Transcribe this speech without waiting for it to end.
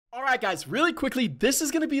Alright guys, really quickly, this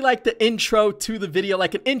is going to be like the intro to the video,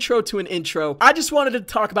 like an intro to an intro. I just wanted to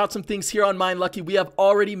talk about some things here on Minelucky. We have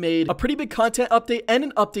already made a pretty big content update and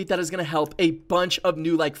an update that is going to help a bunch of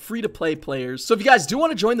new like free-to-play players. So if you guys do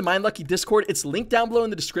want to join the Minelucky Discord, it's linked down below in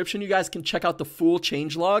the description. You guys can check out the full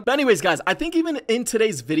changelog. But anyways guys, I think even in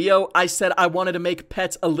today's video, I said I wanted to make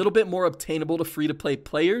pets a little bit more obtainable to free-to-play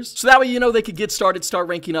players. So that way, you know, they could get started, start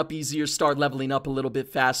ranking up easier, start leveling up a little bit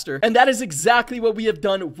faster. And that is exactly what we have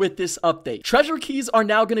done with this update. Treasure keys are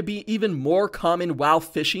now going to be even more common while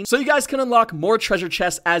fishing, so you guys can unlock more treasure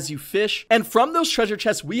chests as you fish. And from those treasure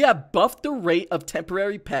chests, we have buffed the rate of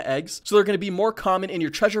temporary pet eggs, so they're going to be more common in your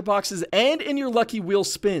treasure boxes and in your lucky wheel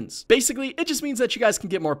spins. Basically, it just means that you guys can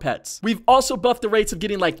get more pets. We've also buffed the rates of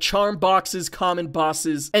getting like charm boxes, common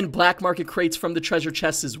bosses, and black market crates from the treasure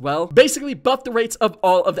chests as well. Basically, buffed the rates of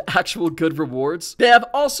all of the actual good rewards. They have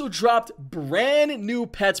also dropped brand new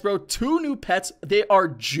pets, bro. 2 new pets. They are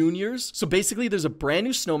juniors. So basically, there's a brand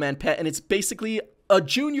new snowman pet, and it's basically a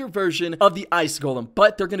junior version of the ice golem,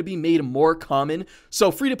 but they're going to be made more common, so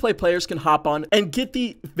free-to-play players can hop on and get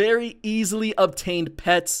the very easily obtained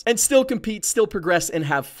pets and still compete, still progress, and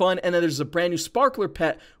have fun. And then there's a brand new sparkler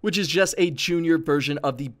pet, which is just a junior version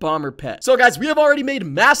of the bomber pet. So guys, we have already made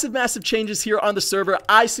massive changes here on the server.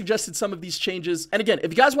 I suggested some of these changes, and again,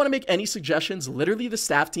 if you guys want to make any suggestions, literally the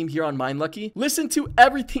staff team here on Minelucky listen to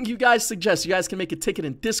everything you guys suggest. You guys can make a ticket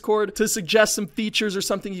in Discord to suggest some features or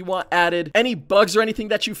something you want added. Any bugs or anything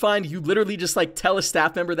that you find, you literally just like tell a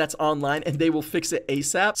staff member that's online and they will fix it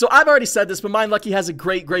ASAP. So I've already said this, but Minelucky has a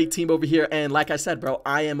great team over here, and like I said, bro,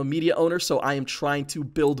 I am a media owner, so I am trying to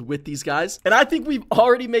build with these guys, and I think we've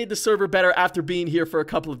already made the server better after being here for a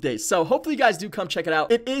couple of days. So hopefully you guys do come check it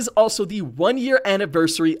out. It is also the 1-year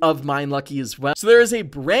anniversary of Minelucky as well, so there is a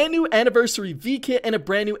brand new anniversary V-kit and a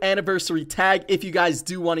brand new anniversary tag. If you guys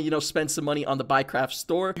do want to, you know, spend some money on the Buycraft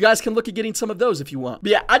store, you guys can look at getting some of those if you want.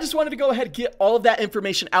 But yeah, I just wanted to go ahead and get all of that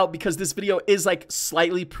information out because this video is like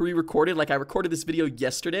slightly pre-recorded. Like I recorded this video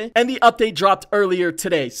yesterday and the update dropped earlier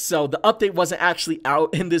today, so the update wasn't actually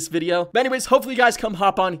out in this video. But anyways, hopefully you guys come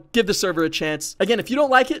hop on, give the server a chance. Again, if you don't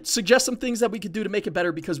like it, suggest some things that we could do to make it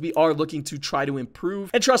better, because we are looking to try to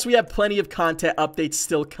improve, and trust, we have plenty of content updates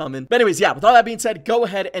still coming. But anyways, yeah, with all that being said, go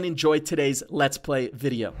ahead and enjoy today's Let's Play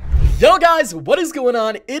video. Yo guys, what is going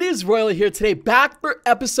on? It is Royal here today, back for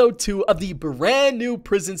episode 2 of the brand new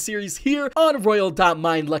prison series here on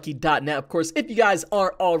royal.minelucky.net. Of course, if you guys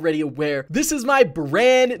aren't already aware, this is my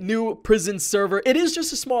brand new prison server. It is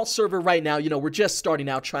just a small server right now, you know, we're just starting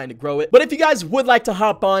out trying to grow it. But if you guys would like to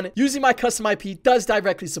hop on, using my custom IP does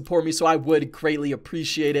directly support me, so I would greatly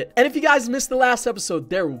appreciate it. And if you guys missed the last episode,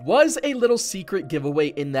 there was a little secret giveaway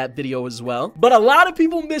in that video as well, but a lot of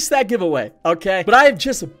people missed that giveaway, okay? But I have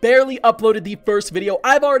just barely uploaded the first video.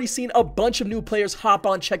 I've already seen a bunch of new players hop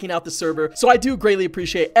on checking out the server, so I do greatly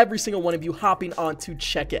appreciate every single one of you hopping on to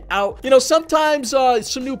check it out. You know, sometimes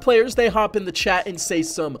some new players, they hop in the chat and say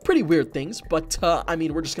some pretty weird things, but I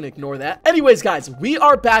mean, we're just gonna ignore that. Anyways guys, we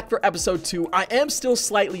are back for episode 2. I am still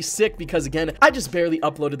slightly sick because again, I just barely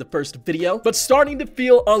uploaded the first video, but starting to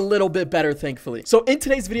feel a little bit better, thankfully. So in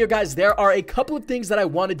today's video guys, there are a couple of things that I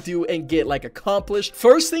want to do and get like accomplished.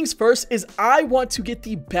 First things first is I want to get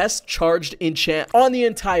the best charged enchant on the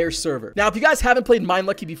entire server. Now, if you guys haven't played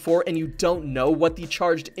Minelucky before and you don't know what the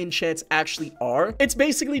charged enchants actually are, it's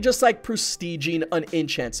basically just like prestiging an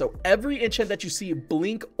enchant. So every enchant that you see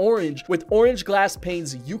blink orange with orange glass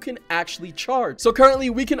panes, you can actually charge. So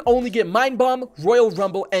currently we can only get Mind Bomb, Royal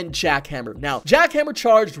Rumble, and Jackhammer. Now, Jackhammer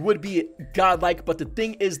charged would be godlike, but the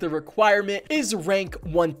thing is the requirement is rank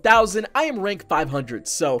 1000. I am rank 500,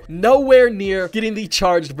 so nowhere near getting the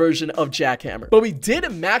charged version of Jackhammer. But we did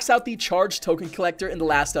max out the charged token collector in the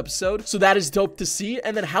last episode, so that is dope to see.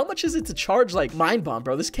 And then how much is it to charge like Mind Bomb,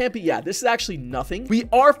 bro? This can't be, yeah, this is actually nothing. We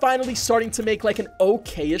are finally starting to make like an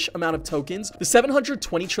okay-ish amount of tokens. The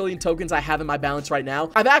 720 trillion tokens I have in my balance right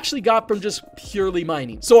now, I've actually got from just purely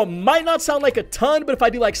mining. So it might not sound like a ton, but if I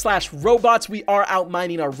do like slash robots, we are out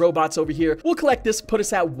mining our robots over here. We'll collect this, put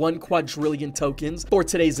us at 1 quadrillion tokens for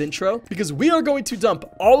today's intro, because we are going to dump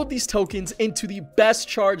all of these tokens into the best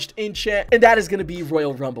charged enchant, and that is going to be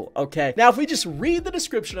Royal Rumble. Okay, now if we just read the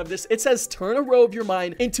description of this, it says turn a row of your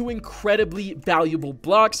mine into incredibly valuable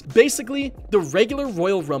blocks. Basically, the regular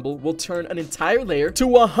Royal Rumble will turn an entire layer to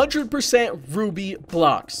 100% ruby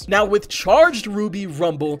blocks. Now with charged ruby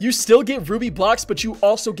rumble, you still get ruby blocks, but you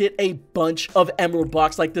also get a bunch of emerald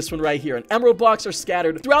blocks like this one right here. And emerald blocks are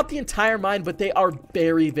scattered throughout the entire mine, but they are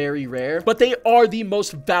very rare, but they are the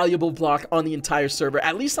most valuable block on the entire server,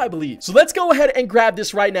 at least I believe. So let's go ahead and grab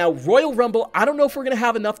this right now. Royal Rumble, I don't know if we're gonna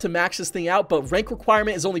have enough to max this thing out, but rank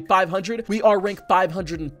requirement is only 500. We are rank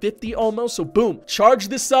 550 almost, so boom, charge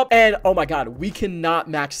this up, and oh my god, we cannot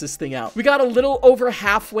max this thing out. We got a little over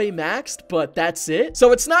halfway maxed, but that's it.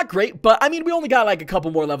 So it's not great, but I mean, we only got like a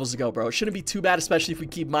couple more levels to go, bro. It shouldn't be too bad, especially if we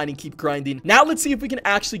keep mining, keep grinding. Now let's see if we can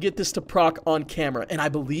actually get this to proc on camera, and I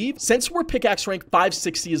believe since we're pickaxe rank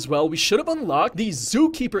 560 as well, we should have unlocked the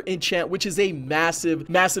Zookeeper enchant, which is a massive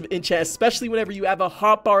enchant, especially whenever you have a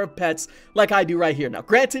hotbar of pets like I do right here. Now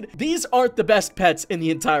granted, these aren't the best pets in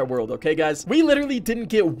the entire world, okay guys? We literally didn't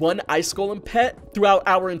get one ice golem pet throughout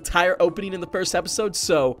our entire opening in the first episode,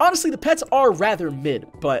 so honestly the pets are rather mid,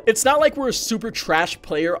 but it's not like we're a super trash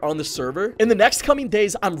player on the server. In the next coming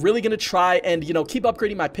days, I'm really gonna try and, you know, keep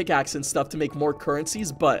upgrading my pickaxe and stuff to make more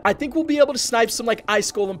currencies, but I think we'll be able to snipe some like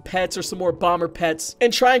ice golem pets or some more bomber pets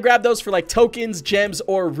and try and grab those for like tokens, gems,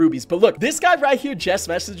 or rubies. But look, this guy right here just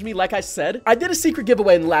messaged me. Like I said, I did a secret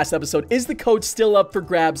giveaway in the last episode. Is the code still up for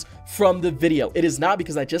grabs from the video? It is not,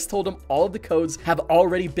 because I just told him all of the codes have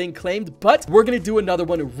already been claimed, but we're gonna do another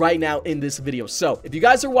one right now in this video. So if you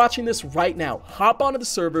guys are watching this right now, hop onto the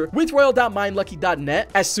server with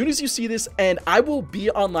royal.minelucky.net as soon as you see this, and I will be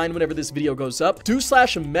online whenever this video goes up.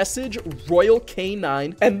 /message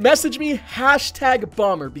royalk9 and message me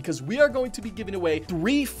 #bomber, because we are going to be giving away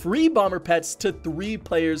 3 free bomber pets to 3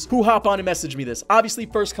 players who hop on and message me this. Obviously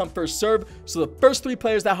first come first serve, so the first 3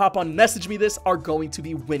 players that hop on and message me this are going to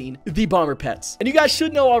be winning the bomber pets. And you guys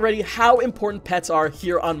should know already how important pets are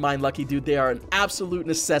here on Minelucky, dude. They are an absolute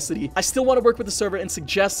necessity. I still want to work with the server and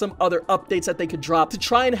suggest some other updates that they could drop to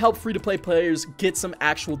try and help free-to-play players get some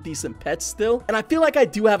actual decent pets still, and I feel like I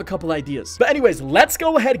do have a couple ideas. But anyways, let's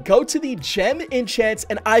go ahead, go to the gem enchants,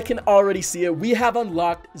 and I can already see it. We have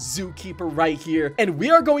unlocked Zookeeper right here, and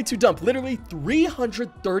we are going to dump literally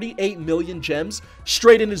 338 million gems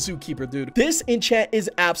straight into Zookeeper, dude. This enchant is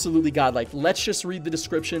absolutely godlike. Let's just read the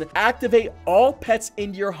description. Activate all pets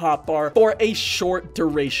in your hotbar for a short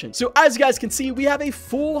duration. So as you guys can see, we have a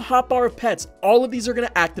full hotbar of pets. All of these are going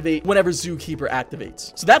to activate whenever Zookeeper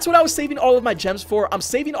activates. So that's what I was saving all of my gems for. I'm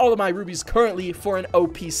saving all of my rubies currently for an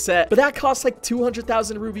OP set, but that costs like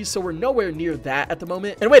 200,000 rubies, so we're nowhere near that at the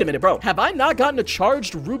moment. And wait a minute, bro, have I not gotten a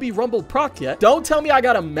charged ruby rumble proc yet? Don't tell me I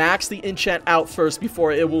gotta max the enchant out first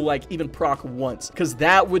before it will like even proc once, because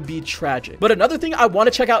that would be tragic. But another thing I want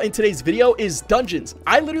to check out in today's video is dungeons.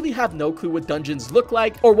 I literally have no clue what dungeons look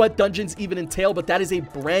like or what dungeons even entail, but that is a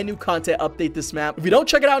brand new content update, this map. If you don't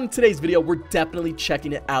check it out in today's video, we're definitely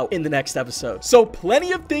checking it out in the next episode. So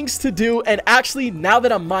plenty of things to do, and actually now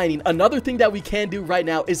that I'm mining, another thing that we can do right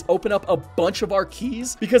now is open up a bunch of our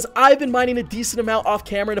keys, because I've been mining a decent amount off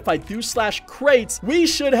camera, and if I do slash crates, we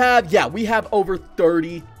should have, yeah, we have over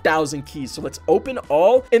 30,000 keys. So let's open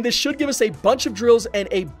all, and this should give us a bunch of drills and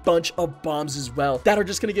a bunch of bombs as well that are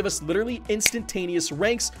just going to give us literally instantaneous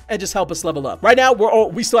ranks and just help us level up. Right now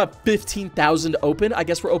we still have 15,000 open. I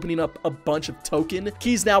guess we're opening up a bunch of token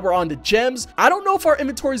keys. Now we're on to gems. I don't know if our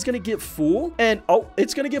inventory is going to get full, and oh,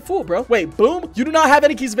 it's going to get full, bro. Wait, boom, you do not have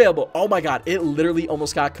any keys available. Oh my god, it literally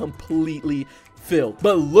almost got completely filled.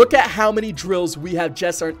 But look at how many drills we have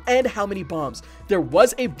just earned and how many bombs. There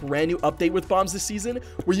was a brand new update with bombs this season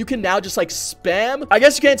where you can now just like spam. I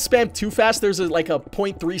guess you can't spam too fast. There's like a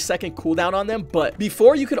 0.3 second cooldown on them, but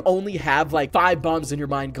before you could only have like 5 bombs in your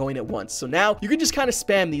mind going at once. So now you can just kind of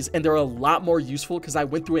spam these, and they're a lot more useful because I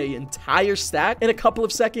went through an entire stack in a couple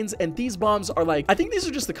of seconds, and these bombs are like, I think these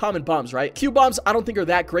are just the common bombs, right? Q bombs I don't think are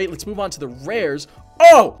that great. Let's move on to the rares.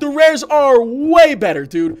 Oh, the rares are way better,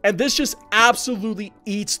 dude. And this just absolutely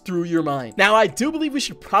eats through your mind. Now, I do believe we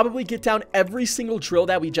should probably get down every single drill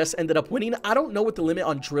that we just ended up winning. I don't know what the limit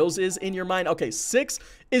on drills is in your mind. Okay, 6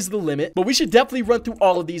 is the limit, but we should definitely run through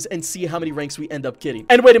all of these and see how many ranks we end up getting.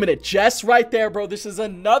 And wait a minute, just right there, bro, this is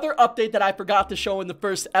another update that I forgot to show in the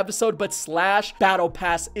first episode, but slash battle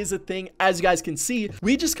pass is a thing. As you guys can see,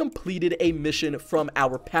 we just completed a mission from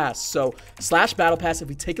our past. So slash battle pass, if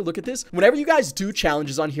we take a look at this, whenever you guys do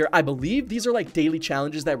challenges on here, I believe these are like daily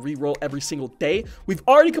challenges that re-roll every single day. We've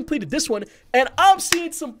already completed this one, and I'm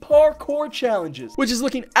seeing some parkour challenges, which is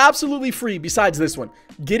looking absolutely free besides this one.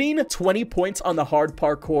 Getting 20 points on the hard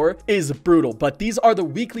parkour is brutal, but these are the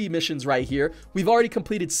weekly missions right here. We've already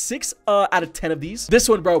completed 6 out of 10 of these. This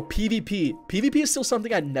one, bro, PvP. PvP is still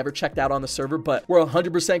something I never checked out on the server, but we're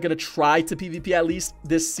 100% gonna try to PvP at least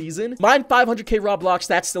this season. Mine 500k raw blocks,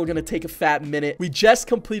 that's still gonna take a fat minute. We just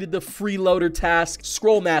completed the freeloader task.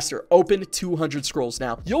 Scroll master, open 200 scrolls.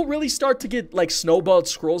 Now you'll really start to get like snowballed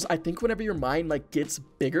scrolls, I think, whenever your mine like gets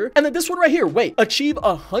bigger. And then this one right here, wait, achieve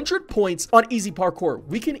 100 points on easy parkour.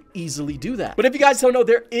 We can easily do that. But if you guys don't know,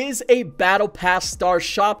 there is a Battle Pass Star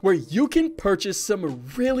shop where you can purchase some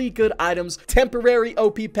really good items, temporary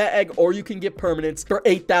OP pet egg, or you can get permanents for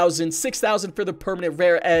 8,000, 6,000 for the permanent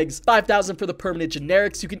rare eggs, 5,000 for the permanent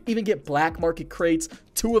generics. You can even get black market crates,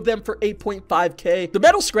 2 of them for 8.5k. The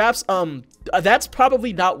metal scraps, that's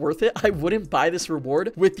probably not worth it. I wouldn't buy this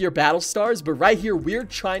reward with your battle stars, but right here, we're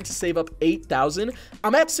trying to save up 8,000.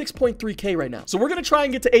 I'm at 6.3k right now. So we're going to try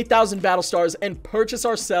and get to 8,000 battle stars and purchase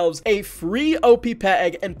ourselves a free OP pet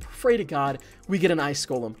egg, and pray to God we get an ice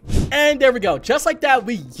golem. And there we go. Just like that,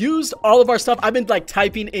 we used all of our stuff. I've been like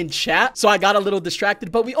typing in chat, so I got a little distracted,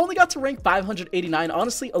 but we only got to rank 589.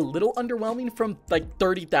 Honestly, a little underwhelming from like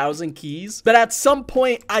 30,000 keys. But at some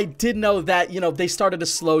point, I did know that, you know, they started to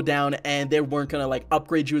slow down and they weren't gonna like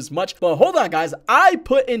upgrade you as much. But hold on, guys. I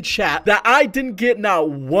put in chat that I didn't get now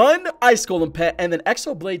one ice golem pet, and then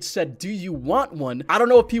Exoblade said, do you want one? I don't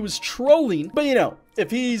know if he was trolling, but you know, if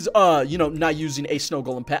he's, you know, not using a snow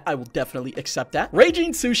golem pet, I will definitely accept that.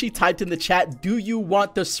 Raging Sushi typed in the chat, do you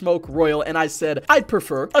want the smoke royal? And I said, I'd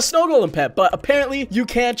prefer a snow golem pet, but apparently you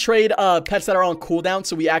can't trade pets that are on cooldown,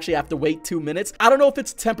 so we actually have to wait 2 minutes. I don't know if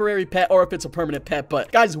it's a temporary pet or if it's a permanent pet, but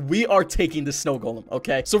guys, we are taking the snow golem,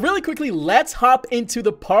 okay? So really quickly, let's hop into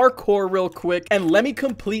the parkour real quick, and let me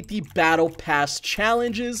complete the battle pass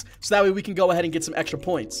challenges, so that way we can go ahead and get some extra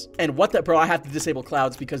points. And what the, bro, I have to disable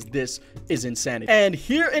clouds because this is insanity. And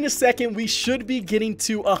here in a second, we should be getting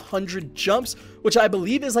to 100 jumps, which I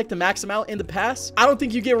believe is like the max amount in the pass. I don't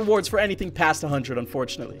think you get rewards for anything past 100,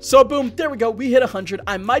 unfortunately. So boom, there we go. We hit 100.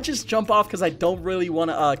 I might just jump off because I don't really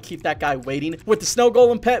want to keep that guy waiting with the snow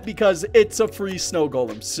golem pet because it's a free snow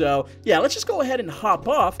golem. So yeah, let's just go ahead and hop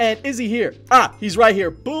off. And is he here? Ah, he's right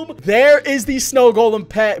here. Boom. There is the snow golem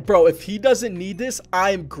pet. Bro, if he doesn't need this,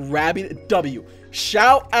 I'm grabbing it. W.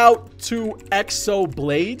 Shout out to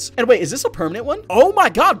Exoblades. And wait, is this a permanent one? Oh my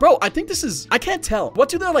God, bro. I think this is, I can't tell. What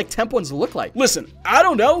do their like temp ones look like? Listen, I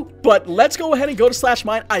don't know, but let's go ahead and go to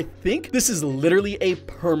 /mine. I think this is literally a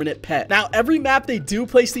permanent pet. Now, every map they do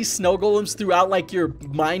place these snow golems throughout like your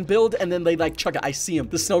mine build, and then they like chuck it. I see him.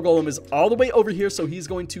 The snow golem is all the way over here, so he's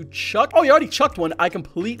going to chuck. Oh, he already chucked one. I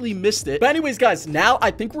completely missed it. But anyways, guys, now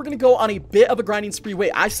I think we're going to go on a bit of a grinding spree.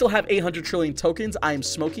 Wait, I still have 800 trillion tokens. I am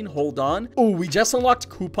smoking. Hold on. Oh, we just unlocked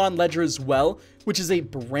Coupon Ledger as well, which is a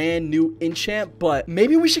brand new enchant, but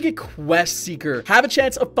maybe we should get Quest Seeker. Have a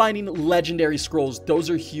chance of finding legendary scrolls. Those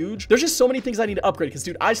are huge. There's just so many things I need to upgrade because,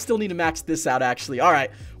 dude, I still need to max this out, actually. All right,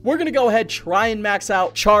 we're going to go ahead, try and max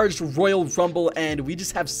out Charged Royal Rumble, and we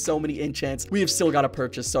just have so many enchants we have still got to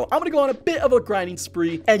purchase. So I'm going to go on a bit of a grinding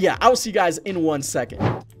spree, and yeah, I will see you guys in 1 second.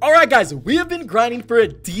 All right, guys, we have been grinding for a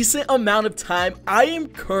decent amount of time. I am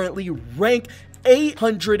currently ranked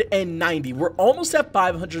 890. We're almost at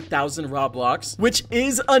 500,000 Roblox, which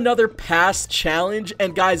is another past challenge.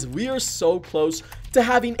 And guys, we are so close to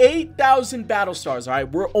having 8,000 battle stars. All right,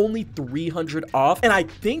 we're only 300 off, and I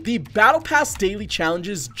think the battle pass daily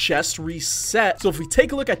challenges just reset. So if we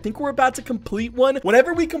take a look, I think we're about to complete one.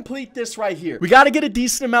 Whenever we complete this right here, we got to get a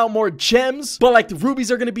decent amount more gems, but like the rubies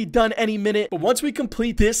are going to be done any minute. But once we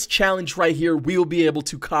complete this challenge right here, we will be able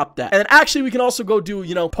to cop that. And then actually we can also go do,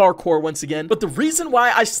 you know, parkour once again. But the reason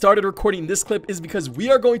why I started recording this clip is because we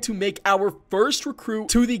are going to make our first recruit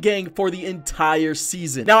to the gang for the entire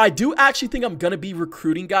season. Now, I do actually think I'm going to be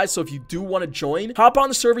recruiting, guys, so if you do want to join, hop on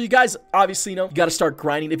the server. You guys obviously know you got to start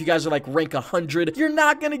grinding. If you guys are like rank 100, you're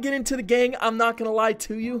not gonna get into the gang. I'm not gonna lie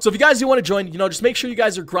to you. So if you guys do want to join, you know, just make sure you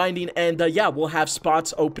guys are grinding, and yeah, we'll have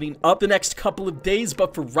spots opening up the next couple of days.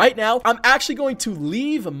 But for right now, I'm actually going to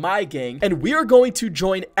leave my gang and we are going to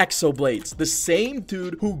join Exoblades, the same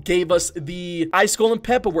dude who gave us the ice golem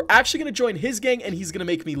pet, but we're actually going to join his gang and he's going to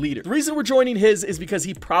make me leader. The reason we're joining his is because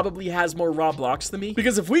he probably has more Roblox than me,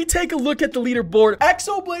 because if we take a look at the leaderboard,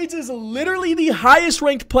 Exoblades is literally the highest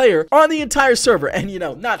ranked player on the entire server. And you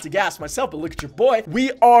know, not to gas myself, but look at your boy,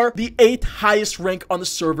 we are the 8th highest rank on the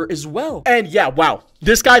server as well. And yeah, wow,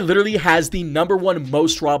 this guy literally has the #1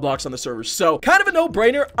 most Roblox on the server. So kind of a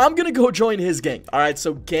no-brainer. I'm gonna go join his gang. All right,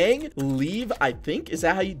 so gang leave, I think. Is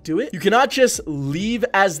that how you do it? You cannot just leave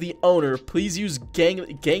as the owner. Please use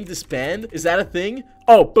gang disband. Is that a thing?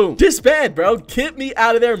 Oh, boom. Disband, bro. Get me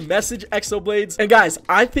out of there. Message Exoblades. And guys,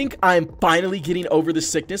 I think I'm finally getting over the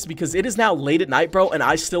sickness because it is now late at night, bro, and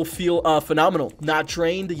I still feel phenomenal. Not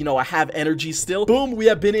drained. You know, I have energy still. Boom. We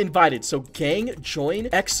have been invited. So gang, join.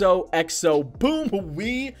 Exo. Boom.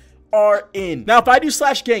 We are in. Now, if I do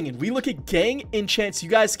slash gang and we look at gang enchants, you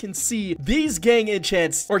guys can see these gang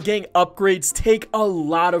enchants or gang upgrades take a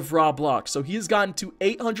lot of raw blocks. So he has gotten to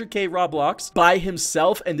 800k raw blocks by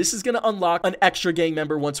himself, and this is going to unlock an extra gang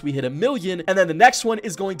member once we hit 1 million. And then the next one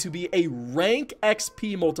is going to be a rank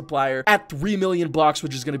XP multiplier at 3 million blocks,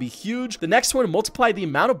 which is going to be huge. The next one, multiply the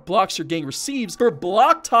amount of blocks your gang receives for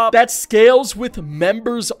block top that scales with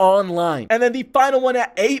members online. And then the final one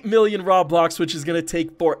at 8 million raw blocks, which is going to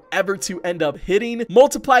take forever to end up hitting.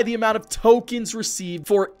 Multiply the amount of tokens received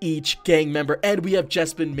for each gang member, and we have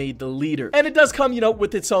just been made the leader. And it does come, you know,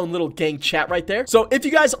 with its own little gang chat right there. So if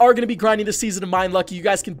you guys are going to be grinding this season of Minelucky, you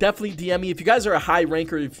guys can definitely DM me. If you guys are a high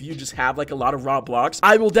ranker, if you just have like a lot of raw blocks,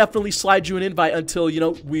 I will definitely slide you an invite until, you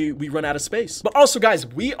know, we run out of space. But also, guys,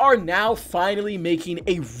 we are now finally making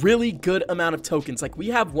a really good amount of tokens. Like, we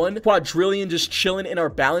have 1 quadrillion just chilling in our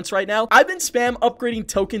balance right now. I've been spam upgrading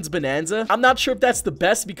tokens bonanza. I'm not sure if that's the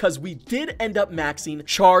best because we did end up maxing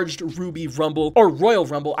charged ruby rumble or royal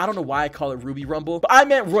rumble. I don't know why I call it ruby rumble, but I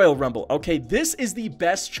meant royal rumble. Okay, this is the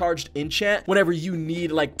best charged enchant whenever you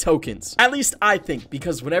need like tokens. At least I think,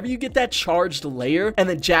 because whenever you get that charged layer and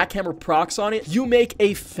then jackhammer procs on it, you make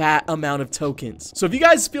a fat amount of tokens. So if you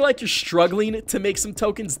guys feel like you're struggling to make some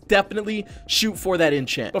tokens, definitely shoot for that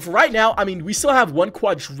enchant. But for right now, I mean, we still have 1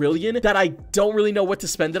 quadrillion that I don't really know what to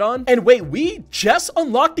spend it on. And wait, we just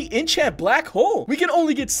unlocked the enchant black hole. We can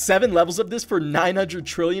only get 7 levels of this for 900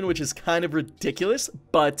 trillion, which is kind of ridiculous.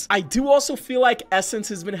 But I do also feel like essence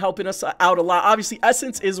has been helping us out a lot. Obviously,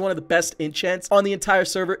 essence is one of the best enchants on the entire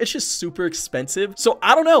server. It's just super expensive. So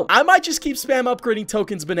I don't know. I might just keep spam upgrading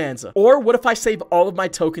tokens bonanza. Or what if I save all of my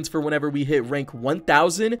tokens for whenever we hit rank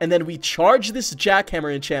 1000 and then we charge this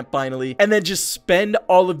jackhammer enchant finally and then just spend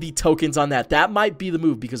all of the tokens on that? That might be the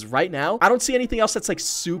move, because right now I don't see anything else that's like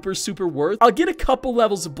super worth. I'll get a couple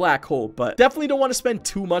levels of black hole, but definitely don't want to spend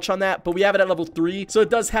too much on that. But we have it at level 3, so it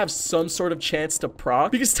does have some sort of chance to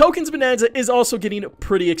proc, because tokens bonanza is also getting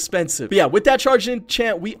pretty expensive. But yeah, with that charged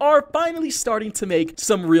enchant, we are finally starting to make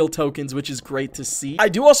some real tokens, which is great to see. I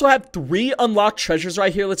do also have 3 unlocked treasures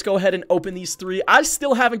right here. Let's go ahead and open these 3. I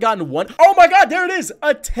still haven't gotten one. Oh my god, there it is,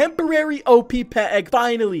 a temporary OP pet egg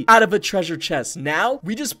finally out of a treasure chest. Now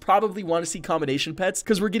we just probably want to see combination pets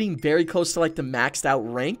because we're getting very close to like the maxed out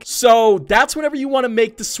rank. So that's whenever you want to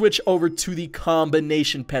make the switch over to the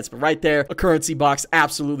combination pets. But right there, a currency box,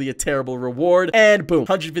 absolutely a terrible reward, and boom,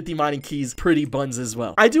 150 mining keys, pretty buns as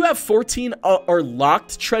well. I do have 14 or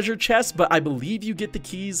locked treasure chests, but I believe you get the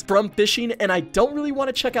keys from fishing, and I don't really want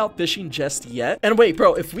to check out fishing just yet. And wait,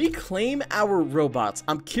 bro, if we claim our robots,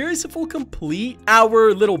 I'm curious if we'll complete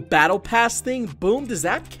our little battle pass thing. Boom, does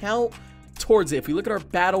that count towards it? If we look at our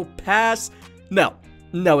battle pass,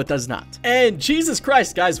 no, it does not. And Jesus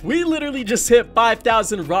Christ, guys, we literally just hit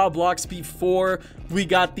 5,000 raw blocks before we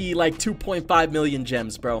got the like 2.5 million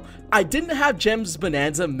gems, bro. I didn't have gems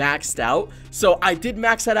bonanza maxed out, so I did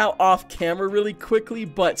max that out off camera really quickly,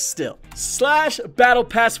 but still. Slash battle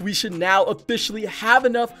pass, we should now officially have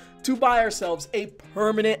enough to buy ourselves a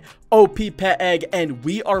permanent OP pet egg, and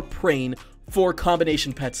we are praying for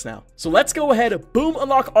combination pets now. So let's go ahead, boom,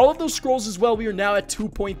 unlock all of those scrolls as well. We are now at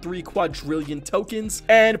 2.3 quadrillion tokens.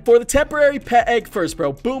 And for the temporary pet egg first,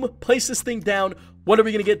 bro, boom, place this thing down. What are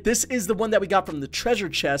we gonna get? This is the one that we got from the treasure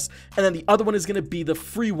chest, and then the other one is gonna be the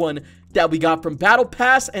free one that we got from battle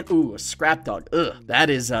pass. And ooh, a scrap dog. Ugh, that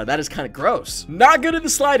is kind of gross. Not good in the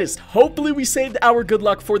slightest. Hopefully we saved our good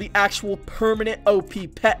luck for the actual permanent OP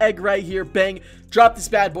pet egg right here. Bang, drop this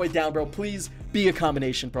bad boy down, bro. Please be a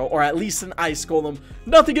combination, bro, or at least an ice golem.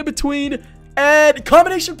 Nothing in between. And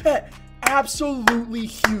combination pet, absolutely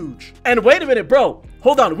huge. And wait a minute, bro,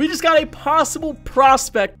 hold on, we just got a possible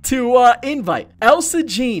prospect to invite. Elsa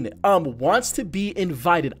Jean wants to be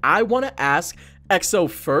invited. I want to ask XO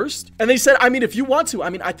first, and they said, I mean, if you want to. I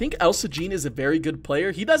mean, I think Elsa Jean is a very good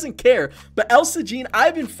player. He doesn't care, but Elsa Jean,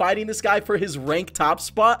 I've been fighting this guy for his rank top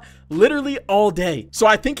spot literally all day, so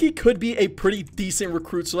I think he could be a pretty decent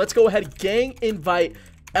recruit. So let's go ahead, gang invite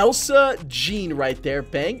Elsa Jean right there.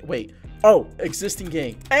 Bang, wait, oh, existing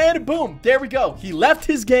gang, and boom, there we go. He left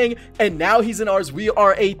his gang and now he's in ours. We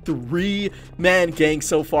are a 3-man gang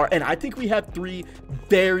so far, and I think we have 3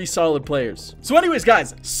 very solid players. So anyways,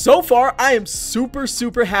 guys, so far I am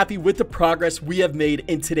super happy with the progress we have made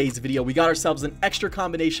in today's video. We got ourselves an extra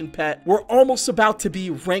combination pet. We're almost about to be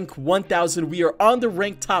rank 1000. We are on the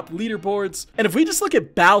rank top leaderboards, and if we just look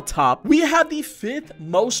at Bal Top, we have the 5th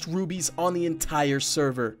most rubies on the entire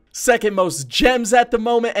server, 2nd most gems at the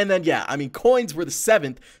moment, and then yeah, I mean, coins were the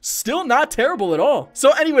 7th. Still not terrible at all.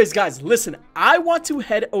 So anyways, guys, listen, I want to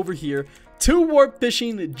head over here 2 warp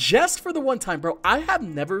fishing just for the one time, bro. I have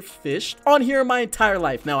never fished on here in my entire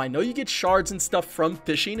life. Now, I know you get shards and stuff from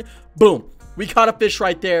fishing. Boom. We caught a fish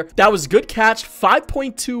right there. That was a good catch.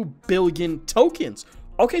 5.2 billion tokens.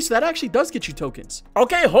 Okay, so that actually does get you tokens.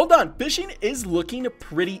 Okay, hold on. Fishing is looking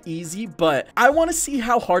pretty easy, but I want to see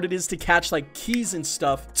how hard it is to catch like keys and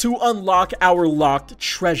stuff to unlock our locked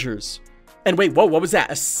treasures. And wait, whoa, what was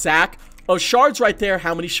that? A sack of shards right there.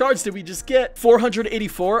 How many shards did we just get?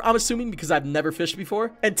 484, I'm assuming, because I've never fished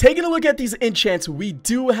before. And taking a look at these enchants, we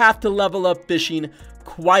do have to level up fishing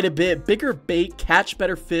quite a bit. Bigger bait, catch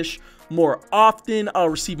better fish more often,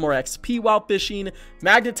 receive more XP while fishing,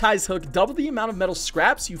 magnetized hook, double the amount of metal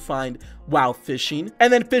scraps you find while fishing,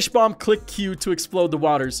 and then fish bomb, click Q to explode the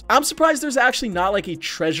waters. I'm surprised there's actually not like a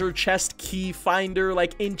treasure chest key finder,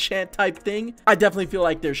 like enchant type thing. I definitely feel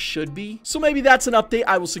like there should be. So maybe that's an update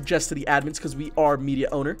I will suggest to the admins because we are media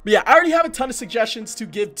owner. But yeah, I already have a ton of suggestions to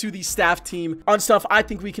give to the staff team on stuff I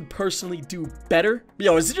think we could personally do better.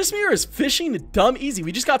 Yo, is it just me or is fishing dumb easy?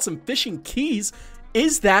 We just got some fishing keys.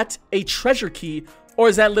 Is that a treasure key, or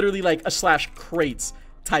is that literally like a slash crates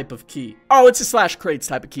type of key? Oh, it's a slash crates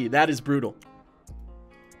type of key. That is brutal.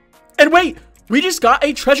 And wait, we just got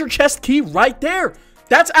a treasure chest key right there.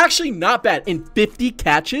 That's actually not bad in 50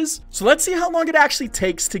 catches. So let's see how long it actually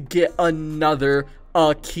takes to get another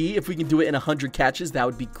key. If we can do it in 100 catches, that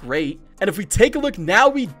would be great. And if we take a look now,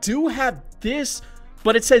 we do have this,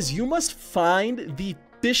 but it says you must find the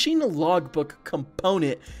fishing logbook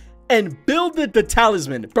component and build the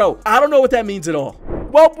talisman. Bro, I don't know what that means at all.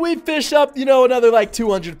 Well, we fished up, you know, another like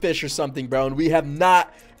 200 fish or something, bro, and we have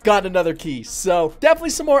not got another key. So definitely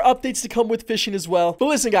some more updates to come with fishing as well. But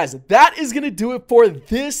listen, guys, that is gonna do it for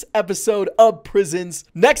this episode of Prisons.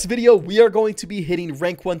 Next video, we are going to be hitting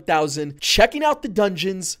rank 1000, checking out the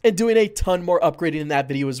dungeons, and doing a ton more upgrading in that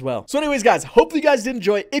video as well. So anyways, guys, hopefully you guys did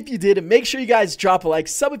enjoy. If you did, make sure you guys drop a like,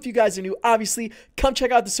 sub if you guys are new. Obviously, come check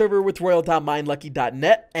out the server with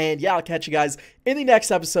royal.minelucky.net. And yeah, I'll catch you guys in the next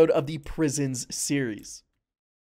episode of the Prisons series.